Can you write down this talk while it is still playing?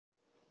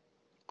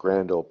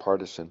Grand Old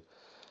Partisan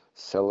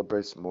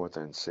celebrates more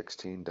than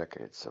 16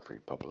 decades of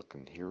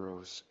Republican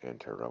heroes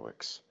and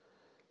heroics.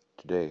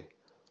 Today,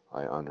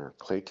 I honor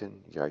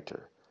Clayton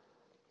Yeutter,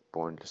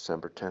 born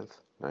December 10,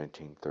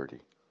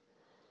 1930.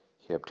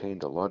 He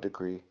obtained a law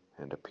degree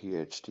and a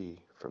Ph.D.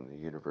 from the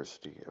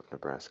University of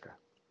Nebraska.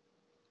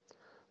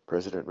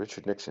 President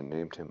Richard Nixon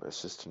named him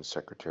Assistant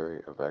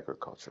Secretary of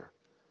Agriculture.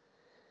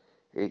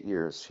 8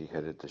 years he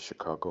headed the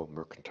Chicago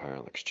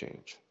Mercantile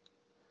Exchange.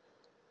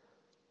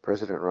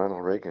 President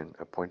Ronald Reagan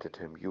appointed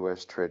him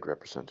U.S. Trade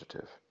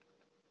Representative.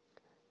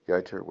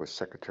 Yeutter was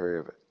Secretary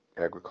of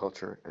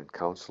Agriculture and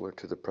Counselor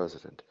to the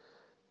President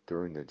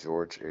during the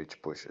George H.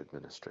 Bush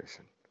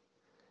administration.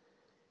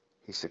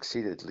 He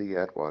succeeded Lee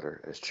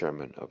Atwater as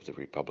chairman of the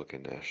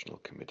Republican National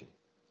Committee.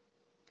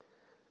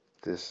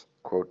 This,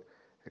 quote,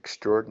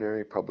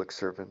 extraordinary public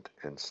servant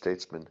and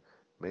statesman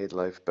made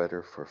life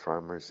better for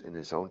farmers in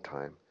his own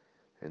time,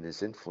 and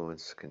his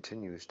influence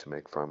continues to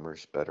make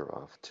farmers better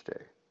off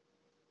today.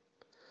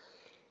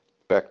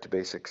 Back to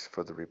Basics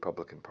for the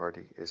Republican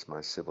Party is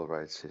my civil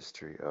rights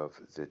history of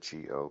the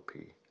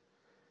GOP.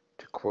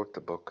 To quote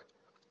the book,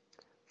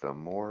 the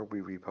more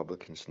we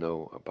Republicans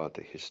know about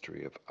the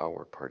history of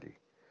our party,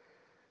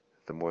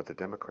 the more the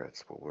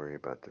Democrats will worry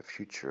about the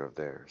future of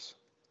theirs.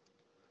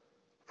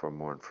 For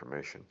more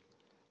information,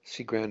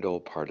 see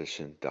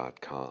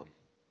grandoldpartisan.com.